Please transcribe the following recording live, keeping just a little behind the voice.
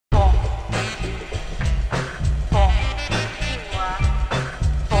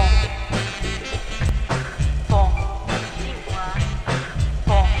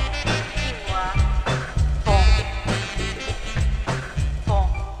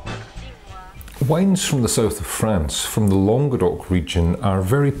Wines from the south of France, from the Languedoc region, are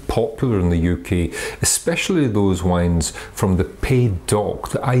very popular in the UK, especially those wines from the Pays d'Oc.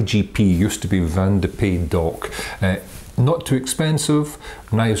 The IGP used to be Vin de Pays d'Oc. Not too expensive,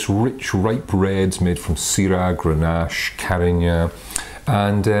 nice rich ripe reds made from Syrah, Grenache, Carignan,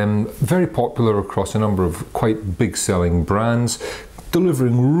 and very popular across a number of quite big selling brands,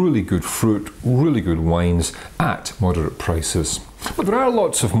 delivering really good fruit, really good wines at moderate prices. But there are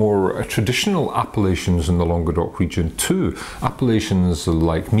lots of more traditional appellations in the Languedoc region too. Appellations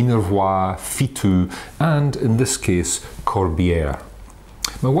like Minervois, Fitou, and in this case, Corbieres.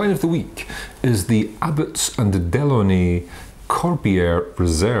 My wine of the week is the Abbots Delaunay Corbieres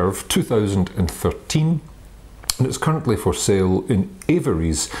Reserve 2013. And it's currently for sale in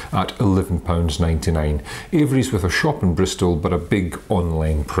Avery's at £11.99. Avery's with a shop in Bristol but a big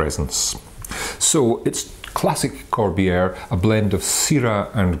online presence. So it's classic Corbieres, a blend of Syrah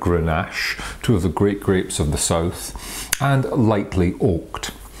and Grenache, two of the great grapes of the south, and lightly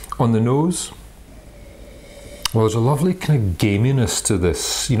oaked. On the nose, well, there's a lovely kind of gaminess to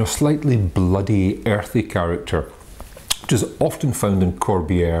this, you know, slightly bloody, earthy character, which is often found in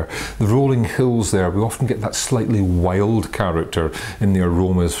Corbieres. The rolling hills there, we often get that slightly wild character in the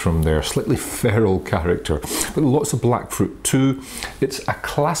aromas from there, slightly feral character, but lots of black fruit too. It's a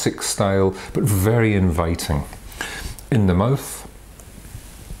classic style, but very inviting. In the mouth,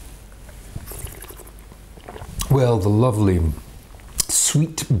 well, the lovely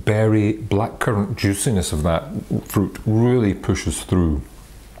sweet berry, blackcurrant juiciness of that fruit really pushes through.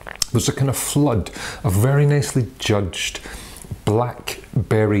 There's a kind of flood of very nicely judged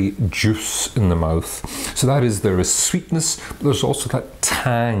blackberry juice in the mouth. So that is, there is sweetness, but there's also that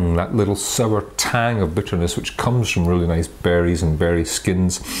tang, that little sour tang of bitterness which comes from really nice berries and berry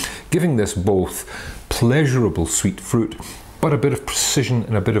skins, giving this both pleasurable sweet fruit, but a bit of precision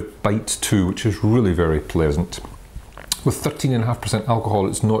and a bit of bite too, which is really very pleasant. With 13.5% alcohol,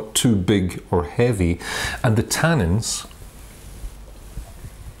 it's not too big or heavy, and the tannins,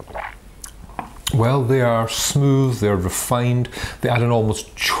 well, they are smooth, they're refined, they add an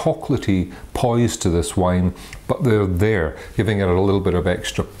almost chocolatey poise to this wine, but they're there, giving it a little bit of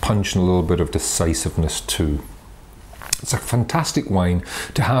extra punch and a little bit of decisiveness too. It's a fantastic wine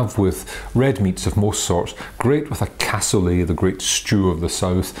to have with red meats of most sorts, great with a cassoulet, the great stew of the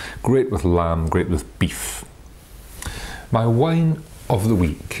south, great with lamb, great with beef. My wine of the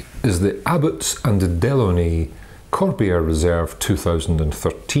week is the Abbots Delaunay Corbieres Reserve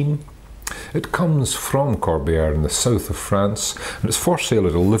 2013. It comes from Corbieres in the south of France, and it's for sale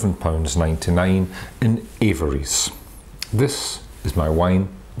at £11.99 in Avery's. This is my wine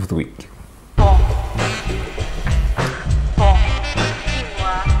of the week.